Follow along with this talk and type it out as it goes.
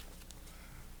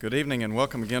Good evening and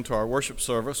welcome again to our worship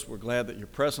service. We're glad that you're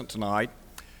present tonight.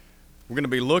 We're going to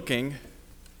be looking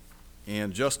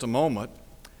in just a moment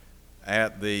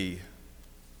at the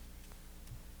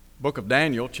book of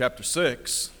Daniel, chapter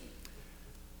 6,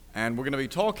 and we're going to be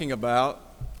talking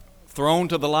about thrown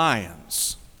to the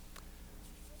lions.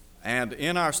 And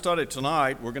in our study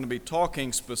tonight, we're going to be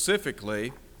talking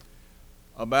specifically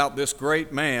about this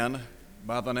great man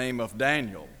by the name of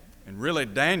Daniel. And really,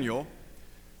 Daniel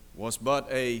was but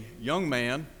a young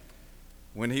man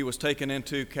when he was taken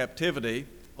into captivity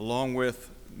along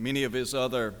with many of his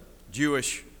other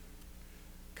Jewish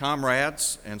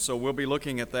comrades, and so we'll be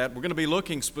looking at that. We're going to be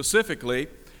looking specifically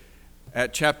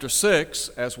at chapter 6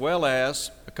 as well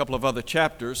as a couple of other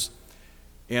chapters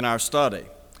in our study.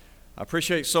 I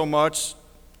appreciate so much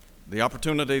the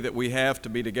opportunity that we have to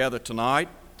be together tonight,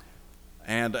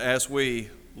 and as we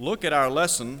look at our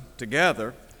lesson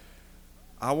together,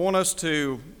 I want us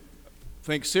to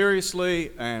think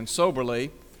seriously and soberly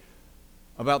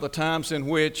about the times in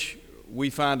which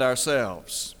we find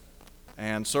ourselves.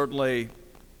 And certainly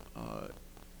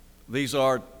these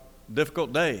are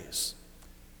difficult days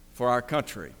for our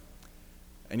country.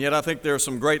 And yet I think there are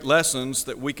some great lessons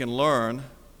that we can learn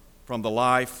from the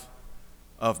life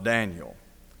of Daniel.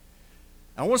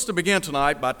 I want us to begin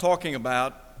tonight by talking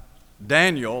about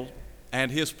Daniel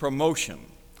and his promotion,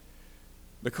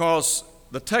 because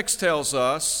the text tells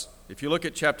us, if you look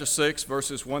at chapter 6,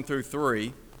 verses 1 through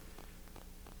 3,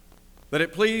 that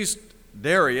it pleased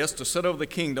Darius to set over the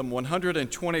kingdom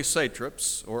 120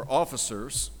 satraps, or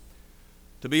officers,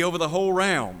 to be over the whole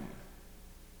realm,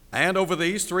 and over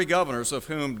these 3 governors, of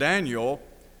whom Daniel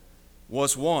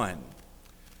was one.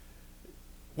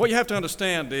 What you have to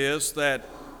understand is that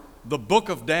the book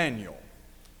of Daniel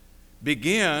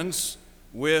begins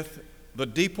with the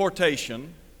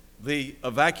deportation, the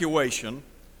evacuation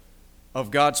of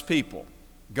God's people.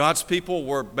 God's people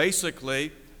were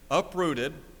basically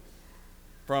uprooted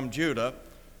from Judah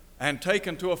and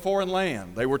taken to a foreign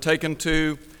land. They were taken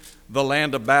to the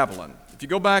land of Babylon. If you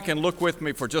go back and look with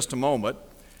me for just a moment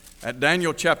at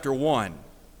Daniel chapter 1,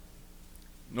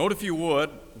 note, if you would,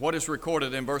 what is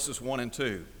recorded in verses 1 and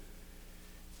 2.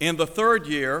 In the 3rd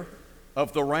year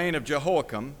of the reign of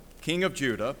Jehoiakim, king of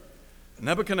Judah,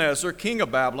 Nebuchadnezzar, king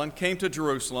of Babylon, came to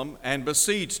Jerusalem and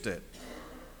besieged it.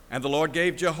 And the Lord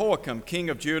gave Jehoiakim, king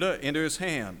of Judah, into his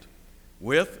hand,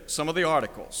 with some of the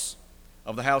articles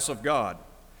of the house of God,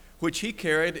 which he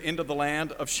carried into the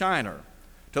land of Shinar,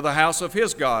 to the house of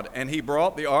his God, and he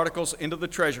brought the articles into the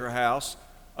treasure house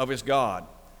of his God.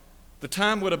 The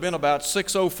time would have been about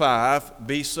 605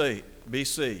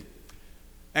 BC.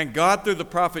 And God, through the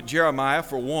prophet Jeremiah,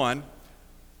 for one,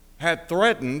 had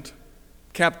threatened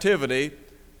captivity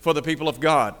for the people of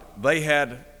God. They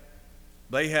had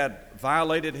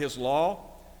violated his law.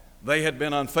 They had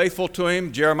been unfaithful to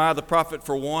him. Jeremiah the prophet,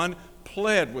 for one,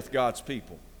 pled with God's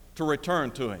people to return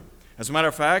to him. As a matter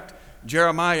of fact,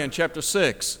 Jeremiah in chapter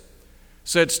 6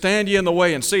 said, "Stand ye in the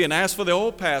way and see, and ask for the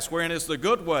old path wherein is the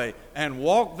good way, and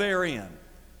walk therein.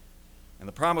 And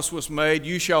the promise was made,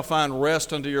 you shall find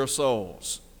rest unto your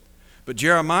souls." But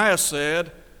Jeremiah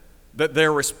said that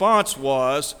their response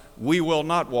was, "We will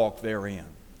not walk therein."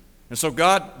 And so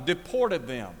God deported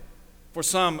them. For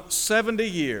some 70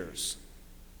 years,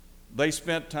 they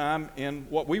spent time in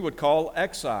what we would call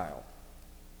exile.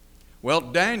 Well,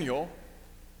 Daniel,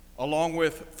 along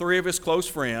with 3 of his close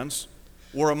friends,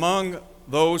 were among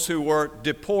those who were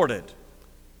deported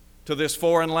to this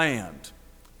foreign land.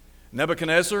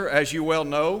 Nebuchadnezzar, as you well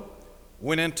know,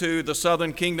 went into the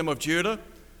southern kingdom of Judah.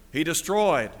 He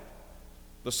destroyed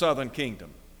the southern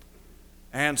kingdom.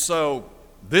 And so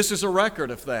this is a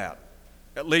record of that,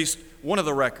 at least one of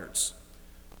the records.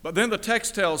 But then the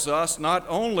text tells us not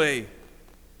only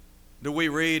do we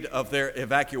read of their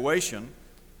evacuation,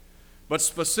 but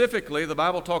specifically the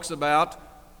Bible talks about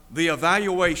the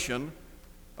evaluation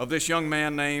of this young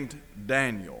man named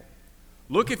Daniel.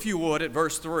 Look, if you would, at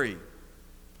verse 3.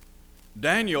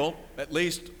 Daniel, at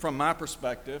least from my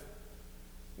perspective,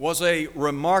 was a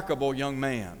remarkable young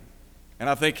man,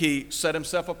 and I think he set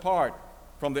himself apart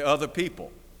from the other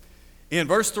people. In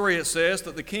verse 3 it says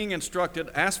that the king instructed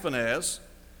Ashpenaz,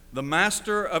 the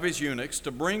master of his eunuchs,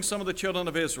 to bring some of the children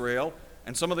of Israel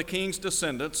and some of the king's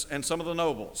descendants and some of the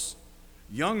nobles,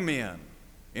 young men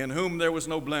in whom there was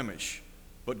no blemish,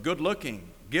 but good-looking,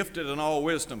 gifted in all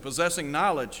wisdom, possessing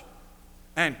knowledge,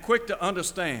 and quick to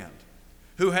understand,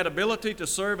 who had ability to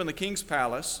serve in the king's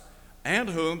palace,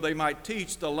 and whom they might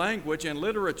teach the language and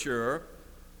literature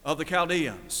of the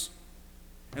Chaldeans.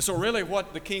 And so really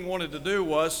what the king wanted to do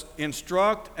was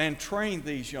instruct and train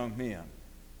these young men.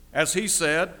 As he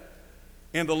said,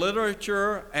 in the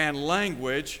literature and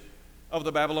language of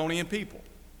the Babylonian people.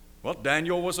 Well,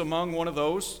 Daniel was among one of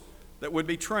those that would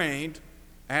be trained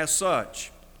as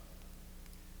such.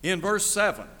 In verse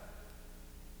 7,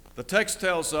 the text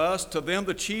tells us, to them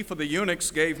the chief of the eunuchs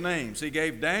gave names. He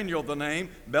gave Daniel the name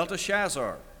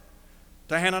Belteshazzar,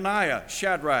 to Hananiah,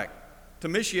 Shadrach, to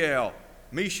Mishael,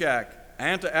 Meshach,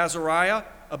 and to Azariah,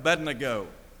 Abednego.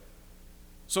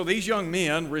 So these young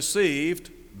men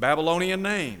received Babylonian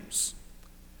names.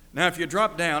 Now, if you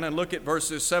drop down and look at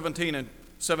verses 17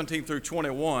 through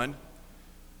 21,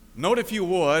 note, if you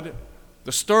would,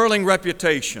 the sterling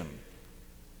reputation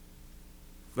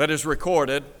that is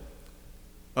recorded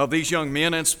of these young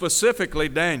men, and specifically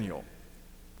Daniel.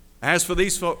 As for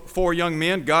these four young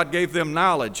men, God gave them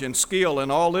knowledge and skill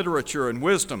in all literature and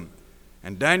wisdom,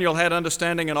 and Daniel had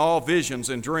understanding in all visions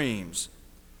and dreams.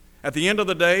 At the end of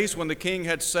the days, when the king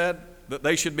had said that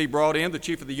they should be brought in, the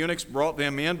chief of the eunuchs brought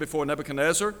them in before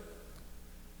Nebuchadnezzar.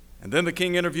 And then the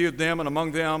king interviewed them, and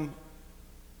among them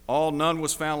all none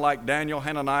was found like Daniel,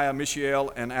 Hananiah,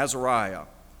 Mishael, and Azariah.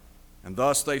 And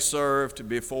thus they served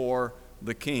before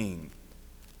the king.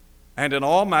 And in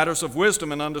all matters of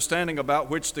wisdom and understanding about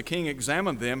which the king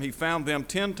examined them, he found them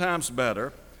 10 times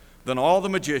better than all the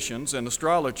magicians and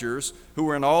astrologers who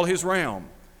were in all his realm.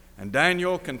 And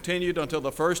Daniel continued until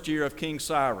the first year of King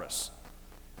Cyrus.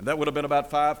 And that would have been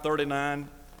about 539,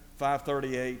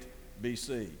 538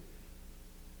 BC.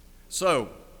 So,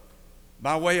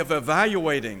 by way of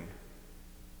evaluating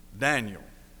Daniel,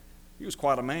 he was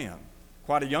quite a man,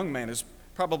 quite a young man. He's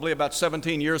probably about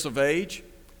 17 years of age.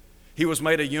 He was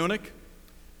made a eunuch,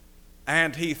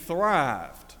 and he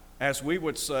thrived, as we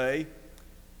would say,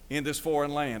 in this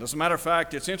foreign land. As a matter of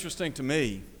fact, it's interesting to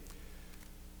me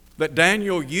that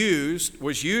Daniel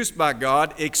was used by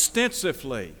God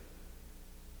extensively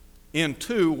in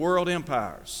 2 world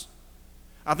empires.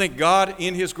 I think God,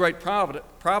 in his great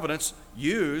providence,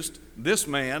 used this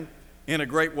man in a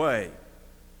great way.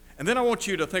 And then I want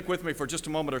you to think with me for just a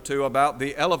moment or two about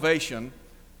the elevation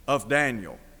of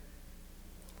Daniel.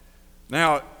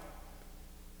 Now,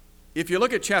 if you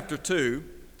look at chapter 2,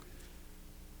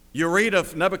 you read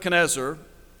of Nebuchadnezzar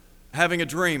having a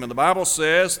dream, and the Bible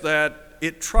says that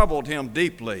it troubled him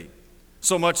deeply,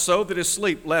 so much so that his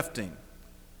sleep left him.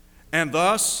 And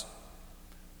thus,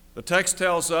 the text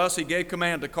tells us he gave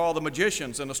command to call the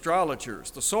magicians and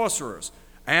astrologers, the sorcerers,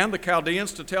 and the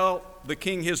Chaldeans to tell the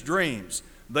king his dreams.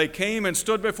 They came and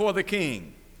stood before the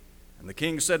king. And the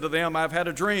king said to them, I've had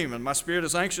a dream, and my spirit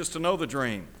is anxious to know the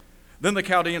dream. Then the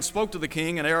Chaldeans spoke to the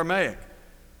king in Aramaic.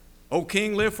 O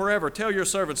king, live forever. Tell your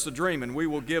servants the dream, and we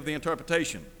will give the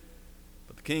interpretation.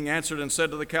 But the king answered and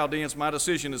said to the Chaldeans, my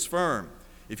decision is firm.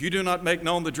 If you do not make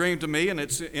known the dream to me and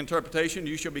its interpretation,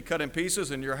 you shall be cut in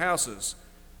pieces, and your houses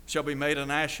shall be made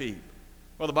an ash heap.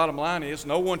 Well, the bottom line is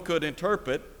no one could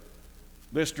interpret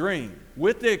this dream,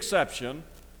 with the exception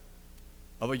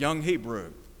of a young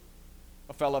Hebrew,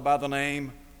 a fellow by the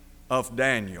name of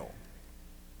Daniel.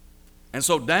 And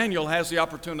so Daniel has the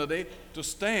opportunity to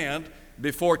stand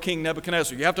before King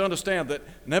Nebuchadnezzar. You have to understand that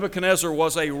Nebuchadnezzar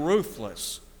was a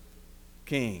ruthless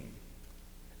king,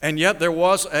 and yet there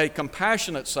was a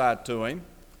compassionate side to him.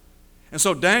 And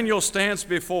so Daniel stands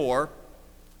before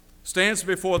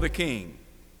the king.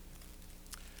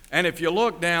 And if you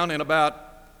look down in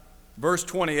about verse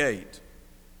 28,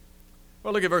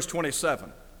 well, look at verse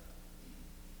 27.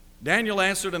 Daniel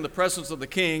answered in the presence of the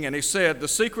king, and he said, the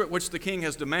secret which the king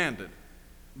has demanded,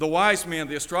 the wise men,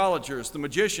 the astrologers, the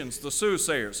magicians, the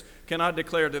soothsayers cannot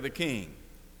declare to the king.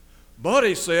 But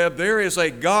he said, there is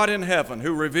a God in heaven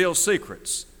who reveals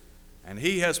secrets, and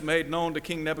he has made known to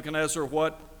King Nebuchadnezzar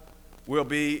what will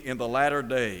be in the latter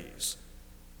days.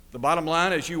 The bottom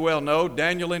line, as you well know,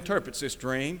 Daniel interprets this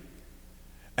dream.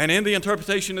 And in the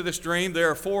interpretation of this dream, there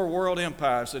are 4 world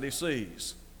empires that he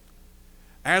sees.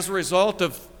 As a result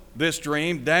of this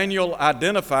dream, Daniel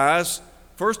identifies,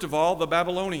 first of all, the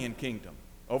Babylonian kingdom,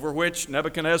 over which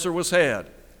Nebuchadnezzar was head.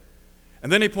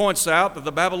 And then he points out that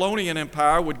the Babylonian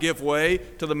empire would give way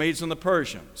to the Medes and the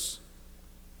Persians.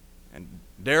 And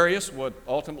Darius would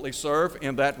ultimately serve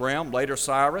in that realm, later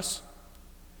Cyrus.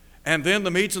 And then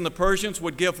the Medes and the Persians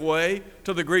would give way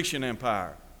to the Grecian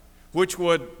Empire, which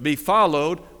would be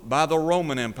followed by the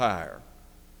Roman Empire.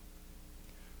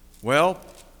 Well,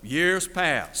 years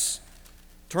pass.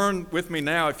 Turn with me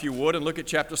now, if you would, and look at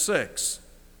chapter 6.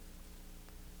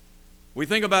 We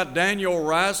think about Daniel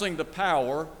rising to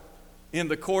power in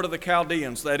the court of the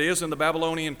Chaldeans, that is, in the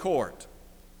Babylonian court.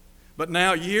 But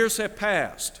now years have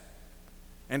passed,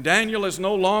 and Daniel is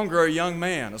no longer a young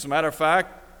man. As a matter of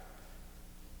fact,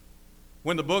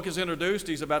 when the book is introduced,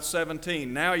 he's about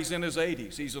 17. Now he's in his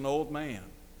 80s. He's an old man.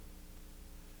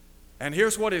 And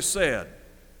here's what is said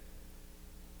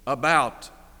about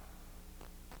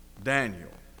Daniel,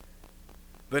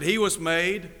 that he was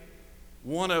made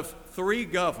one of 3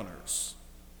 governors.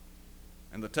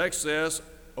 And the text says,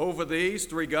 over these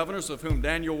 3 governors, of whom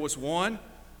Daniel was one,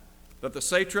 that the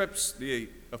satraps, the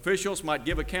officials, might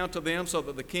give account to them so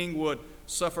that the king would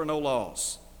suffer no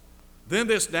loss. Then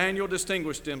this Daniel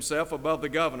distinguished himself above the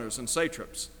governors and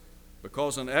satraps,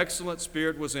 because an excellent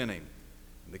spirit was in him.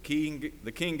 The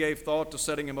king gave thought to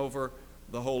setting him over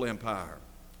the whole empire.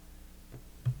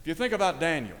 If you think about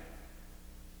Daniel,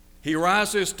 he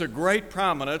rises to great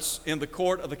prominence in the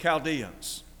court of the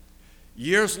Chaldeans.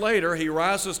 Years later, he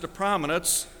rises to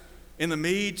prominence in the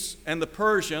Medes and the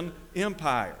Persian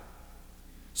Empire.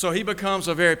 So he becomes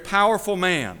a very powerful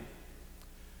man.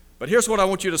 But here's what I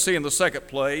want you to see in the second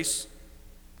place.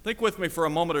 Think with me for a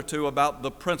moment or two about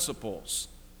the principles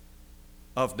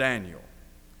of Daniel.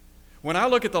 When I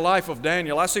look at the life of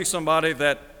Daniel, I see somebody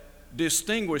that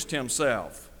distinguished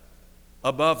himself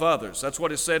above others. That's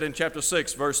what is said in chapter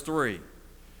 6, verse 3.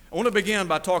 I want to begin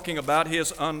by talking about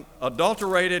his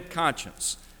unadulterated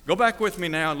conscience. Go back with me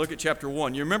now and look at chapter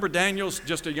 1. You remember Daniel's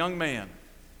just a young man.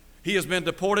 He has been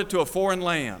deported to a foreign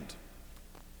land.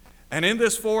 And in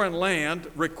this foreign land,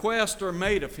 requests are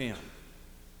made of him.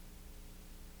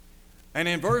 And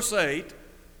in verse 8,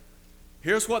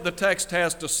 here's what the text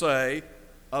has to say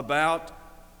about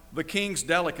the king's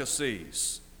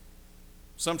delicacies.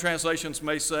 Some translations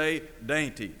may say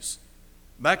dainties.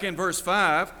 Back in verse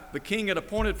 5, the king had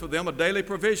appointed for them a daily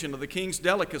provision of the king's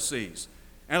delicacies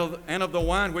and of the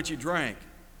wine which he drank,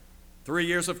 3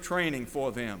 years of training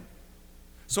for them,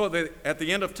 so that at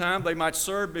the end of time they might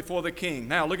serve before the king.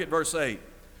 Now look at verse 8.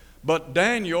 But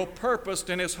Daniel purposed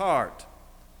in his heart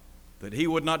that he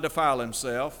would not defile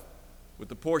himself with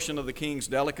the portion of the king's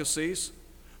delicacies,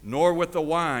 nor with the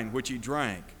wine which he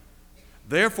drank.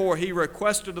 Therefore he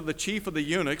requested of the chief of the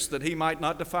eunuchs that he might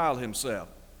not defile himself.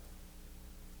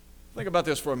 Think about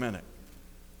this for a minute.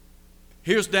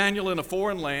 Here's Daniel in a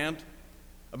foreign land,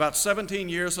 about 17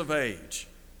 years of age.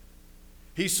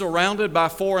 He's surrounded by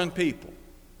foreign people.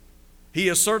 He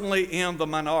is certainly in the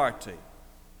minority.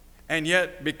 And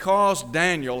yet, because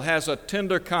Daniel has a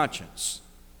tender conscience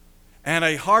and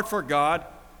a heart for God,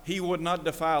 he would not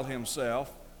defile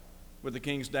himself with the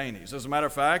king's dainties. As a matter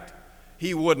of fact,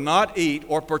 he would not eat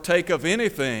or partake of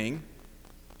anything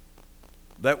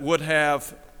that would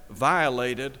have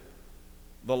violated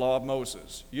the law of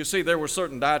Moses. You see, there were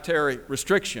certain dietary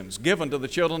restrictions given to the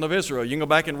children of Israel. You can go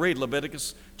back and read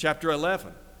Leviticus chapter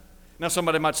 11. Now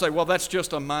somebody might say, well, that's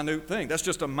just a minute thing. That's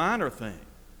just a minor thing.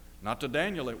 Not to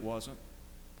Daniel it wasn't.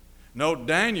 No,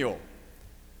 Daniel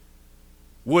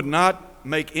would not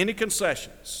make any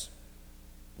concessions,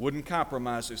 wouldn't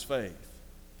compromise his faith.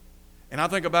 And I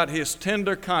think about his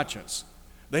tender conscience.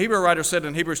 The Hebrew writer said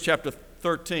in Hebrews chapter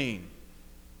 13,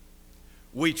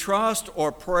 we trust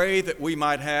or pray that we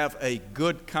might have a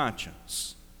good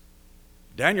conscience.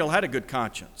 Daniel had a good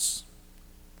conscience.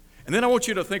 And then I want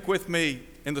you to think with me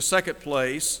in the second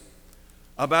place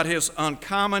about his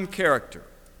uncommon character.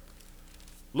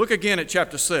 Look again at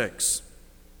chapter 6.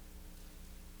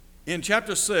 In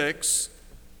chapter 6,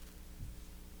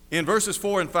 in verses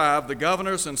 4 and 5, the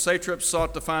governors and satraps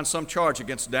sought to find some charge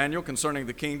against Daniel concerning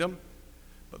the kingdom,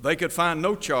 but they could find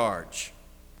no charge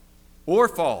or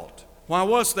fault. Why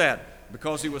was that?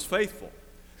 Because he was faithful.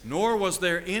 Nor was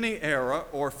there any error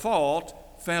or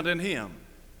fault found in him.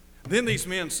 Then these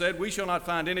men said, we shall not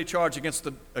find any charge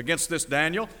against this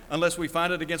Daniel unless we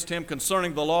find it against him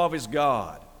concerning the law of his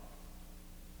God.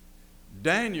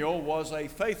 Daniel was a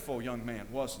faithful young man,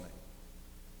 wasn't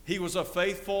he? He was a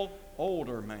faithful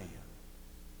older man.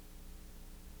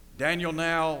 Daniel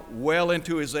now well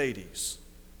into his 80s.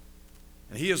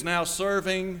 And he is now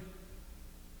serving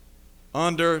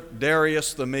under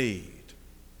Darius the Mede.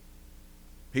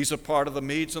 He's a part of the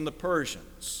Medes and the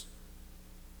Persians.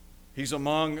 He's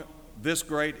among this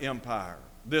great empire,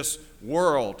 this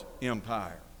world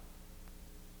empire.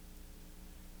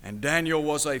 And Daniel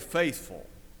was a faithful,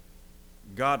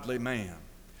 godly man.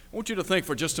 I want you to think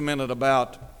for just a minute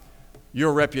about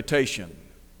your reputation,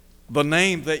 the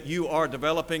name that you are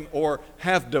developing or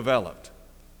have developed.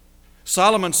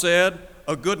 Solomon said,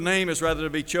 a good name is rather to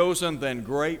be chosen than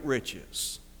great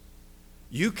riches.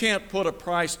 You can't put a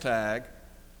price tag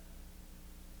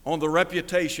on the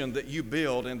reputation that you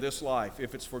build in this life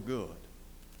if it's for good.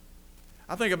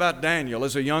 I think about Daniel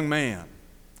as a young man,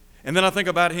 and then I think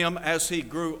about him as he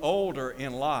grew older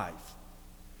in life.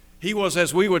 He was,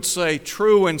 as we would say,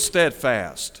 true and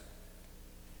steadfast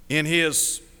in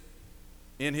his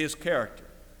character,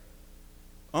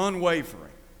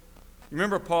 unwavering.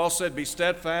 Remember, Paul said, be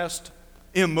steadfast,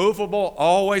 immovable,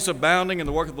 always abounding in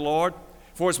the work of the Lord,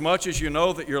 for as much as you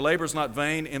know that your labor is not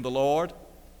vain in the Lord.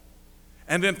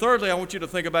 And then thirdly, I want you to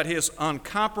think about his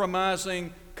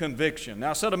uncompromising conviction. Now,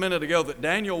 I said a minute ago that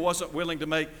Daniel wasn't willing to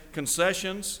make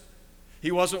concessions.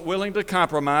 He wasn't willing to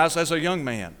compromise as a young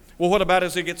man. Well, what about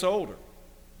as he gets older?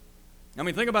 I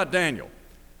mean, think about Daniel.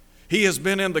 He has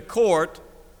been in the court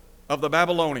of the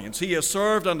Babylonians. He has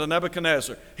served under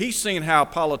Nebuchadnezzar. He's seen how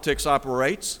politics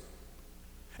operates.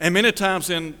 And many times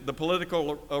in the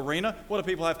political arena, what do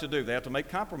people have to do? They have to make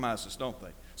compromises, don't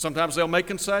they? Sometimes they'll make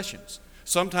concessions.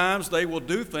 Sometimes they will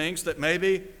do things that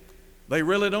maybe they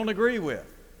really don't agree with.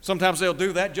 Sometimes they'll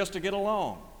do that just to get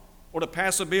along or to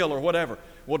pass a bill or whatever.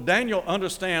 Well, Daniel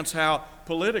understands how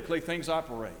politically things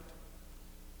operate.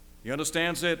 He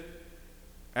understands it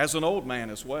as an old man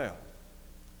as well.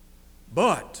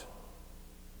 But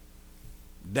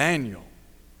Daniel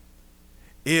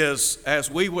is, as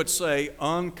we would say,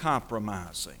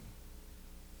 uncompromising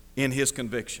in his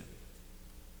conviction.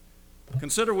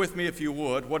 Consider with me, if you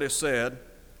would, what is said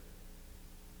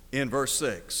in verse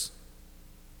 6.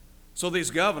 So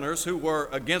these governors who were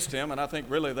against him, and I think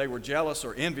really they were jealous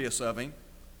or envious of him,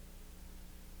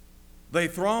 they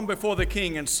thronged before the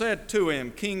king and said to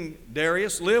him, King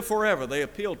Darius, live forever. They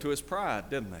appealed to his pride,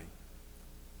 didn't they?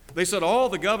 They said, all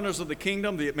the governors of the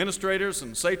kingdom, the administrators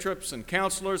and satraps and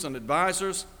counselors and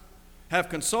advisors have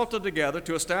consulted together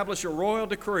to establish a royal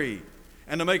decree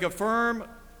and to make a firm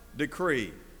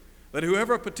decree that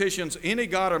whoever petitions any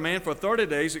god or man for 30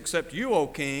 days except you, O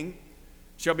king,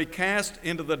 shall be cast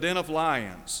into the den of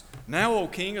lions. Now, O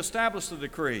king, establish the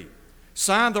decree,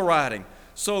 sign the writing,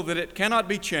 so that it cannot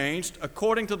be changed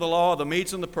according to the law of the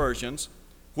Medes and the Persians,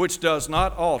 which does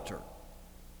not alter.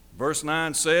 Verse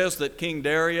 9 says that King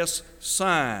Darius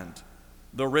signed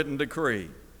the written decree.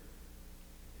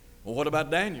 Well, what about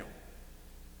Daniel?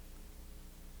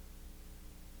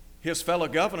 His fellow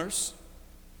governors,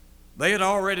 they had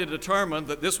already determined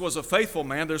that this was a faithful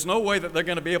man. There's no way that they're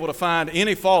going to be able to find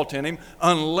any fault in him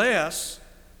unless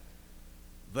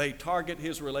they target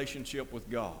his relationship with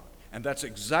God. And that's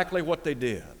exactly what they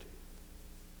did.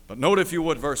 But note, if you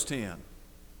would, verse 10.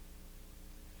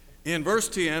 In verse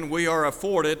 10, we are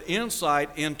afforded insight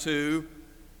into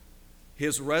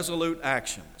his resolute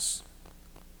actions.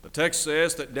 The text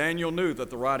says that Daniel knew that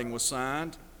the writing was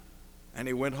signed, and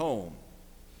he went home.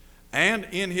 And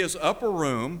in his upper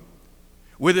room,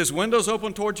 with his windows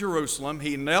open toward Jerusalem,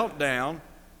 he knelt down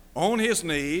on his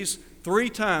knees 3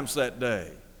 times that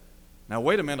day. Now,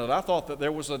 wait a minute. I thought that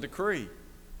there was a decree.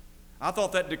 I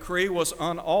thought that decree was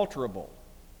unalterable.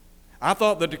 I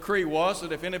thought the decree was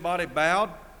that if anybody bowed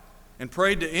and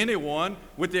prayed to anyone,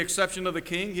 with the exception of the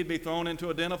king, he'd be thrown into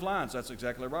a den of lions. That's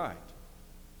exactly right.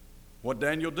 What did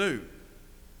Daniel do?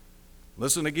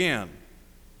 Listen again.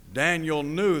 Daniel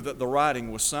knew that the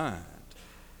writing was signed.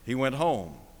 He went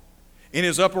home. In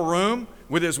his upper room,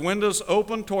 with his windows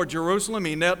open toward Jerusalem,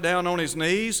 he knelt down on his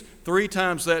knees 3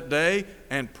 times that day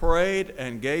and prayed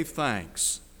and gave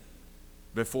thanks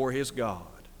before his God.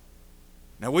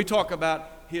 Now, we talk about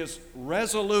his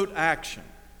resolute action,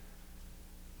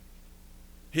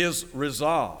 his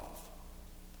resolve.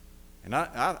 And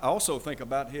I also think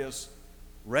about his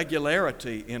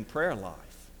regularity in prayer life.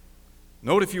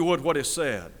 Note, if you would, what is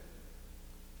said.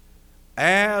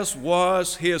 As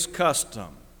was his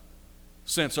custom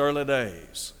since early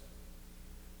days.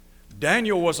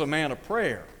 Daniel was a man of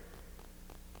prayer.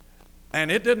 And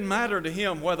it didn't matter to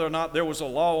him whether or not there was a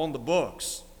law on the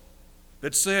books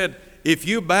that said, if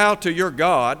you bow to your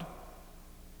God,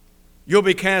 you'll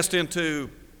be cast into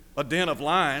a den of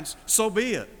lions. So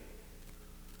be it.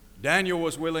 Daniel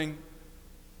was willing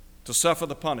to suffer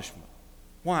the punishment.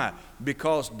 Why?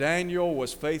 Because Daniel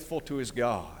was faithful to his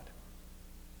God.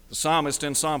 The psalmist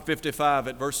in Psalm 55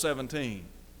 at verse 17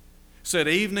 said,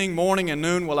 evening, morning, and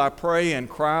noon will I pray and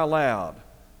cry aloud.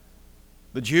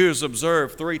 The Jews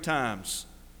observed 3 times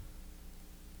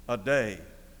a day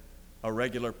a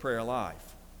regular prayer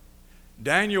life.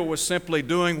 Daniel was simply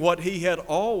doing what he had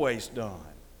always done.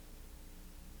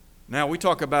 Now, we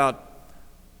talk about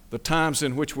the times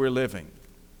in which we're living,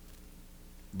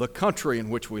 the country in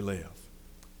which we live.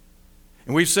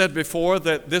 And we've said before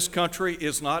that this country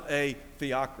is not a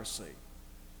theocracy.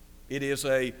 It is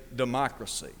a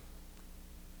democracy.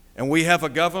 And we have a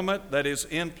government that is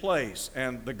in place,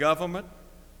 and the government,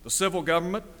 the civil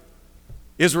government,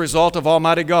 is a result of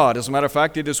Almighty God. As a matter of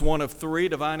fact, it is one of 3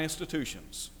 divine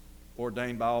institutions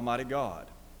ordained by Almighty God.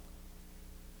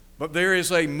 But there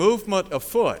is a movement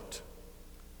afoot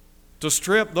to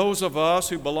strip those of us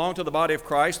who belong to the body of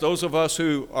Christ, those of us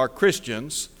who are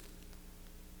Christians,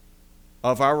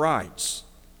 of our rights.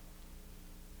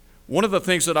 One of the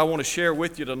things that I want to share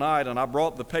with you tonight, and I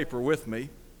brought the paper with me,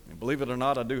 and believe it or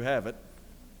not, I do have it,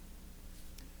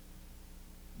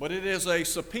 but it is a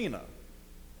subpoena.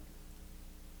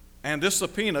 And this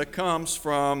subpoena comes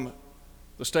from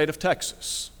the state of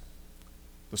Texas,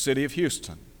 the city of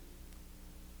Houston.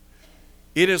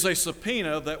 It is a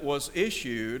subpoena that was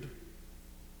issued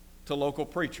to local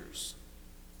preachers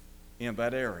in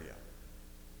that area.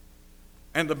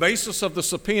 And the basis of the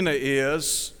subpoena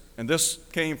is, and this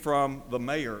came from the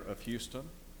mayor of Houston,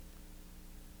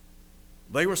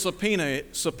 they were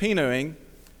subpoenaing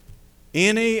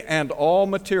any and all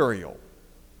material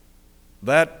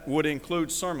that would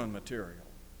include sermon material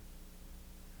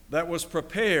that was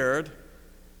prepared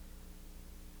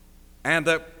and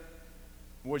that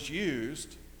was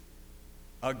used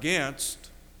against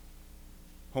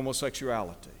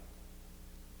homosexuality.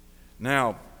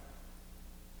 Now,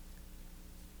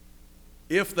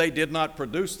 if they did not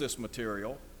produce this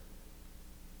material,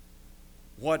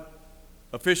 what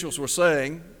officials were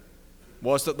saying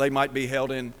was that they might be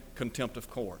held in contempt of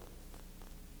court.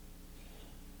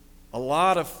 A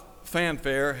lot of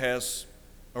fanfare has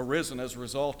arisen as a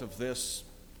result of this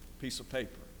piece of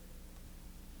paper.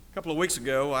 A couple of weeks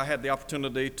ago, I had the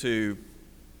opportunity to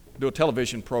do a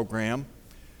television program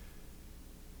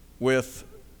with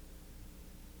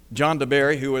John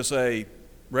DeBerry, who is a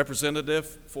representative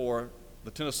for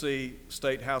the Tennessee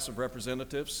State House of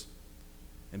Representatives,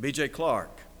 and B.J.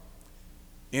 Clark,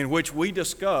 in which we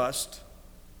discussed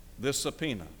this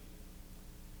subpoena.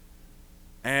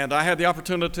 And I had the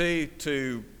opportunity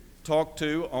to talk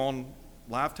to, on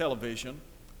live television,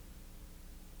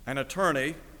 an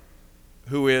attorney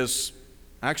who is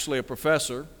actually a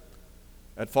professor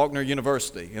at Faulkner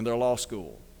University in their law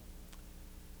school.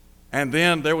 And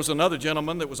then there was another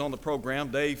gentleman that was on the program,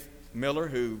 Dave Miller,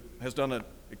 who has done an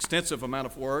extensive amount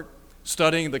of work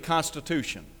studying the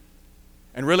Constitution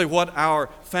and really what our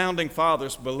founding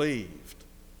fathers believed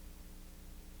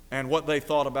and what they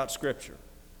thought about Scripture.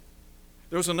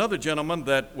 There was another gentleman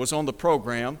that was on the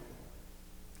program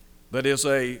that is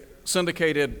a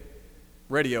syndicated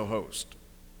radio host.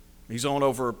 He's on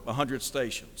over 100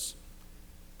 stations.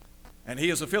 And he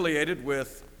is affiliated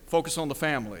with Focus on the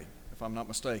Family, if I'm not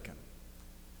mistaken.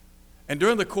 And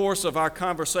during the course of our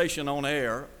conversation on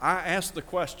air, I asked the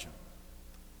question,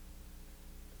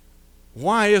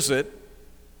 why is it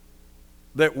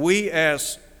that we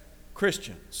as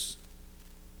Christians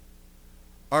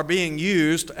are being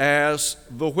used as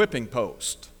the whipping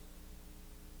post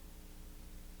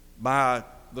by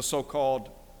the so-called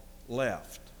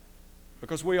left?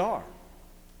 Because we are.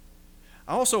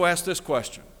 I also asked this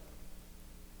question.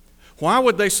 Why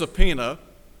would they subpoena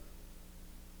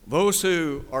those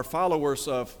who are followers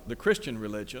of the Christian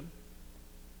religion?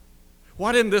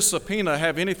 Why didn't this subpoena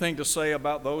have anything to say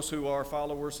about those who are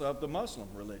followers of the Muslim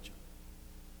religion?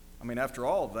 I mean, after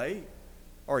all, they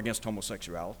are against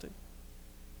homosexuality.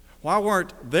 Why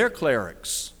weren't their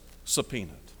clerics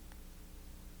subpoenaed?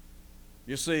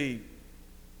 You see,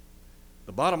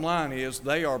 the bottom line is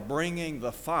they are bringing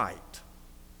the fight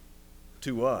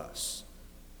to us.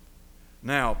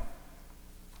 Now,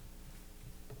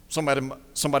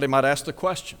 somebody might ask the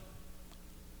question,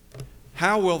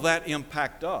 how will that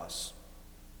impact us?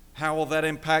 How will that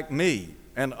impact me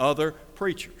and other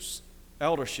preachers,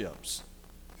 elderships,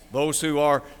 those who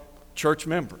are church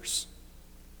members?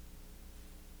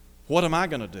 What am I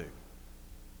going to do?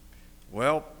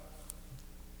 Well,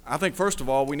 I think first of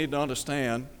all we need to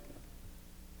understand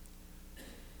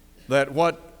that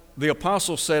what the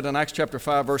apostle said in Acts chapter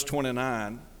 5 verse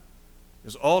 29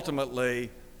 is ultimately,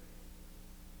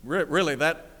 really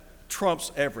that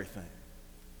trumps everything.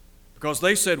 Because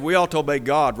they said we ought to obey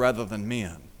God rather than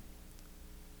men.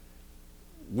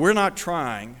 We're not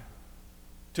trying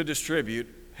to distribute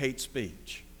hate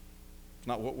speech. It's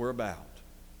not what we're about.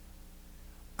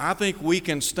 I think we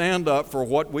can stand up for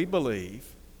what we believe,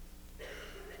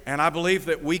 and I believe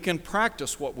that we can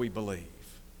practice what we believe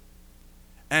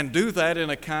and do that in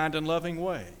a kind and loving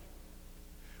way.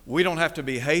 We don't have to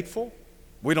be hateful.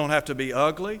 We don't have to be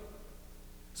ugly.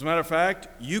 As a matter of fact,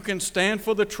 you can stand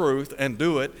for the truth and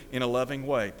do it in a loving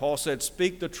way. Paul said,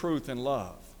 speak the truth in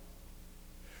love.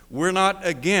 We're not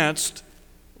against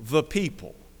the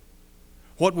people.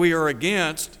 What we are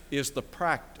against is the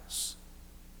practice.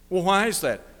 Well, why is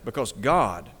that? Because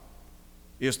God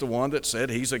is the one that said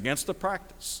He's against the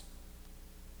practice.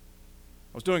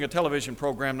 I was doing a television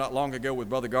program not long ago with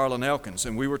Brother Garland Elkins,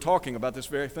 and we were talking about this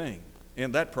very thing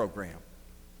in that program.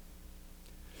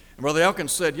 And Brother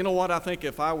Elkins said, you know what, I think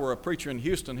if I were a preacher in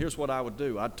Houston, here's what I would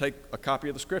do. I'd take a copy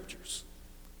of the Scriptures,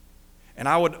 And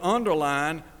I would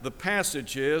underline the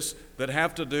passages that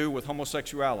have to do with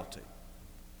homosexuality.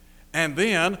 And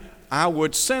then I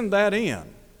would send that in.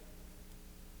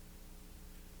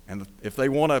 And if they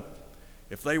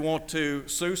want to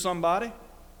sue somebody,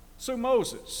 sue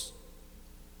Moses,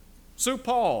 sue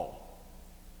Paul,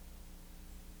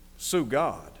 sue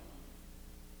God.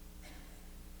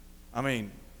 I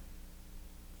mean,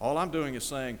 all I'm doing is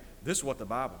saying, this is what the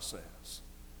Bible says.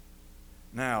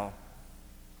 Now,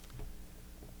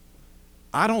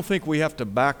 I don't think we have to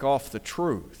back off the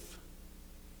truth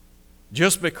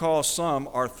just because some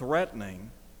are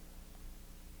threatening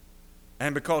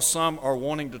and because some are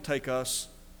wanting to take us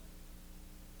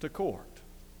to court.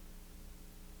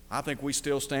 I think we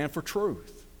still stand for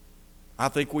truth. I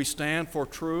think we stand for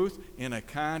truth in a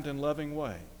kind and loving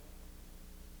way.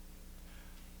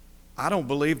 I don't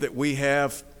believe that we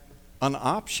have an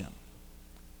option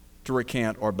to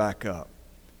recant or back up.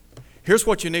 Here's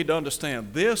what you need to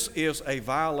understand. This is a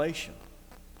violation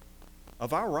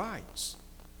of our rights.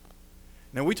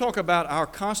 Now, we talk about our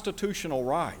constitutional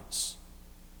rights.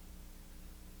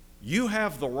 You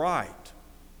have the right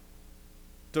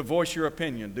to voice your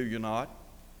opinion, do you not?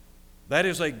 That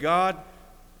is a God-given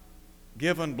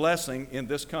blessing in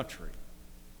this country.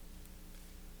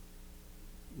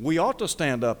 We ought to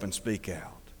stand up and speak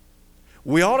out.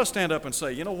 We ought to stand up and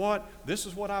say, you know what? This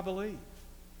is what I believe.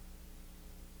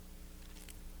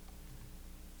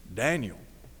 Daniel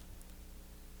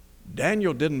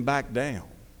didn't back down.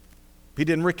 He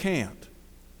didn't recant.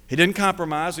 He didn't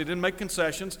compromise. He didn't make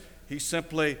concessions. He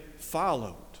simply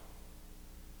followed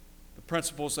the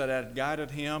principles that had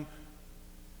guided him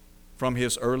from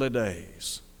his early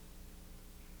days.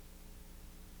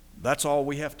 That's all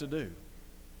we have to do,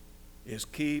 is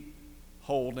keep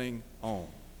holding on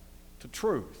to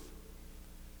truth.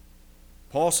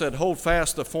 Paul said, hold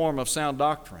fast the form of sound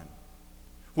doctrine,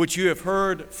 which you have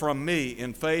heard from me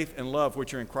in faith and love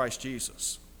which are in Christ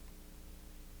Jesus.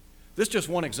 This is just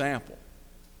one example,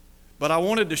 but I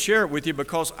wanted to share it with you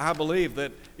because I believe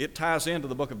that it ties into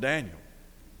the book of Daniel.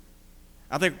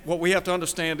 I think what we have to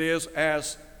understand is,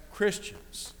 as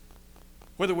Christians,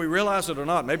 whether we realize it or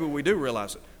not, maybe we do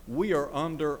realize it, we are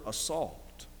under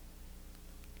assault.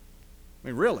 I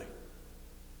mean, really.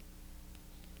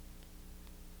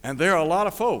 And there are a lot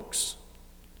of folks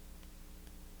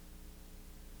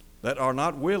that are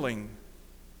not willing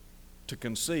to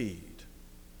concede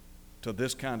to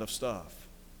this kind of stuff.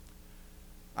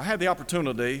 I had the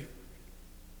opportunity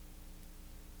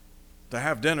to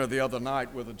have dinner the other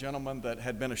night with a gentleman that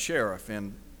had been a sheriff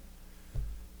in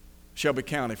Shelby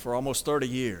County for almost 30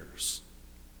 years.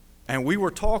 And we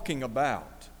were talking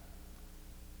about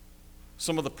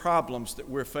some of the problems that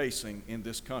we're facing in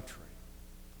this country.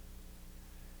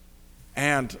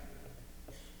 And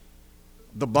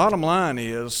the bottom line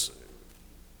is,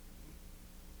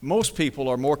 most people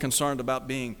are more concerned about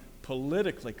being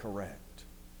politically correct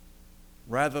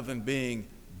rather than being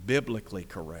biblically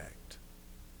correct.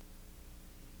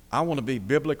 I want to be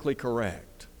biblically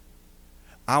correct.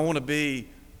 I want to be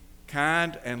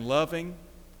kind and loving.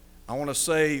 I want to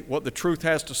say what the truth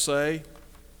has to say,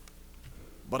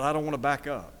 but I don't want to back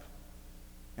up,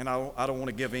 and I don't want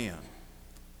to give in.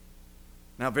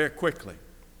 Now, very quickly,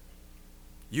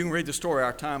 you can read the story.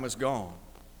 Our time is gone.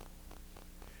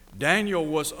 Daniel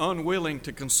was unwilling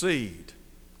to concede.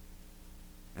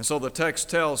 And so the text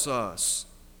tells us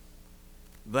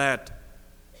that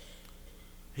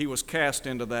he was cast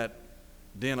into that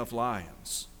den of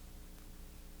lions.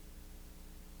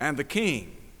 And the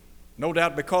king, no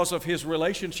doubt because of his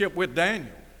relationship with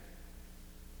Daniel,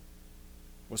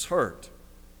 was hurt.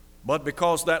 But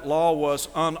because that law was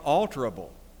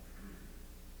unalterable,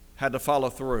 had to follow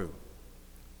through.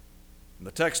 And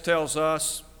the text tells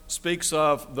us, speaks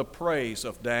of the praise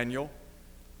of Daniel.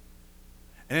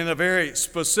 And in a very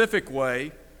specific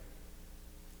way,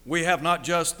 we have not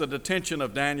just the detention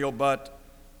of Daniel, but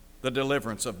the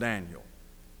deliverance of Daniel.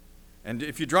 And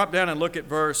if you drop down and look at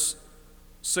verse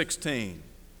 16,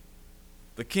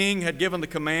 the king had given the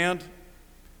command,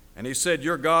 and he said,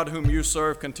 your God whom you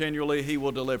serve continually, he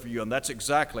will deliver you. And that's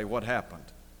exactly what happened.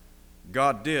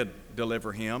 God did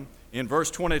deliver him. In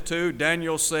verse 22,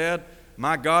 Daniel said,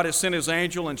 my God has sent his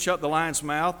angel and shut the lion's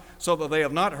mouth so that they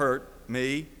have not hurt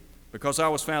me, because I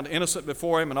was found innocent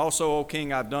before him, and also, O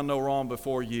king, I've done no wrong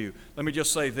before you. Let me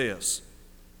just say this.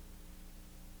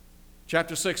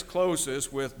 Chapter 6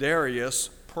 closes with Darius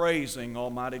praising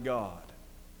Almighty God.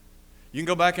 You can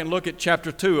go back and look at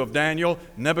chapter 2 of Daniel,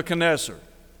 Nebuchadnezzar.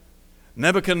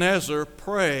 Nebuchadnezzar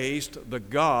praised the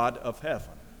God of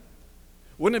heaven.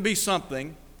 Wouldn't it be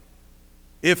something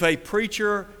if a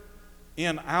preacher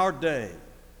in our day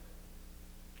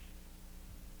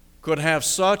could have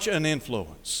such an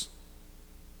influence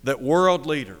that world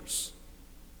leaders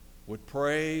would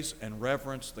praise and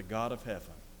reverence the God of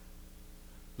heaven.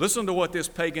 Listen to what this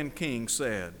pagan king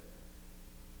said.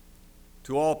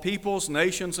 To all peoples,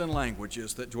 nations, and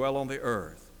languages that dwell on the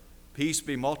earth, peace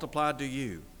be multiplied to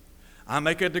you. I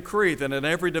make a decree that in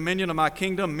every dominion of my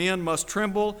kingdom men must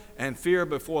tremble and fear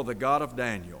before the God of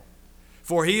Daniel.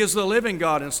 For he is the living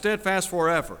God and steadfast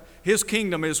forever. His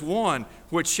kingdom is one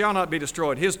which shall not be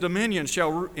destroyed. His dominion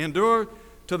shall endure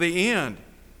to the end.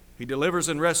 He delivers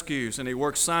and rescues, and he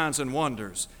works signs and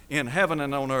wonders in heaven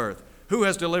and on earth. Who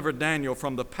has delivered Daniel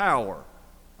from the power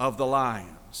of the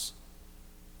lions?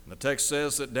 And the text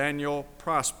says that Daniel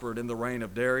prospered in the reign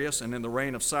of Darius and in the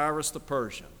reign of Cyrus the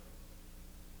Persian.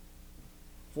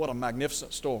 What a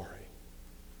magnificent story.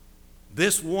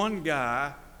 This one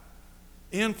guy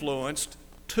influenced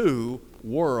 2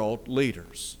 world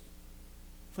leaders.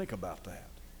 Think about that.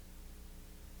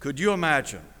 Could you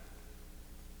imagine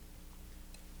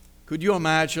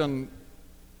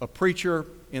a preacher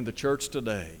in the church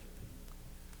today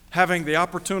having the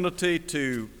opportunity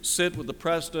to sit with the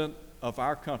president of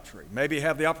our country, maybe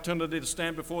have the opportunity to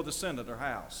stand before the Senate or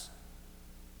House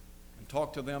and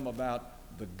talk to them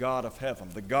about the God of heaven,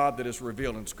 the God that is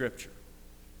revealed in Scripture,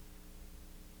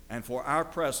 and for our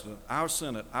president, our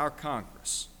Senate, our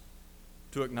Congress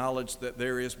to acknowledge that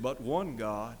there is but one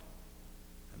God,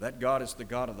 and that God is the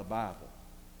God of the Bible?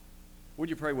 Would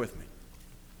you pray with me?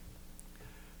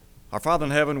 Our Father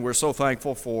in heaven, we're so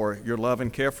thankful for your love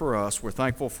and care for us. We're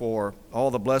thankful for all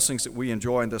the blessings that we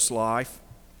enjoy in this life.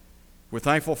 We're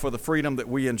thankful for the freedom that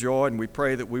we enjoy, and we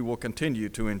pray that we will continue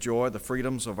to enjoy the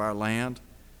freedoms of our land.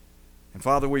 And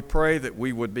Father, we pray that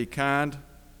we would be kind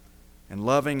and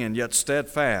loving and yet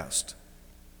steadfast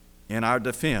in our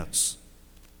defense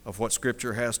of what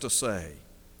Scripture has to say.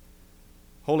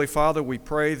 Holy Father, we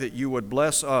pray that you would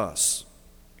bless us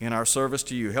in our service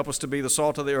to you. Help us to be the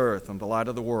salt of the earth and the light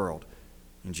of the world.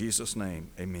 In Jesus'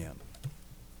 name, amen.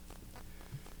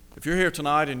 If you're here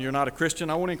tonight and you're not a Christian,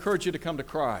 I want to encourage you to come to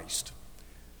Christ,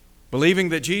 believing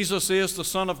that Jesus is the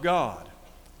Son of God.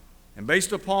 And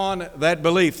based upon that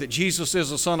belief that Jesus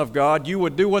is the Son of God, you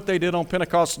would do what they did on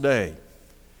Pentecost Day,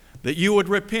 that you would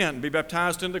repent and be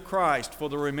baptized into Christ for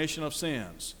the remission of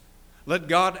sins. Let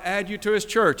God add you to His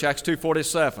church, Acts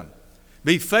 2:47.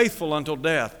 Be faithful until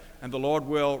death, and the Lord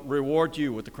will reward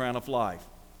you with the crown of life.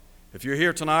 If you're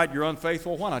here tonight, you're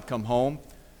unfaithful, why not come home?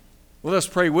 Let us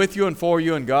pray with you and for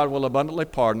you, and God will abundantly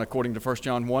pardon, according to 1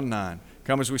 John 1:9.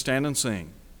 Come as we stand and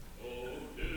sing.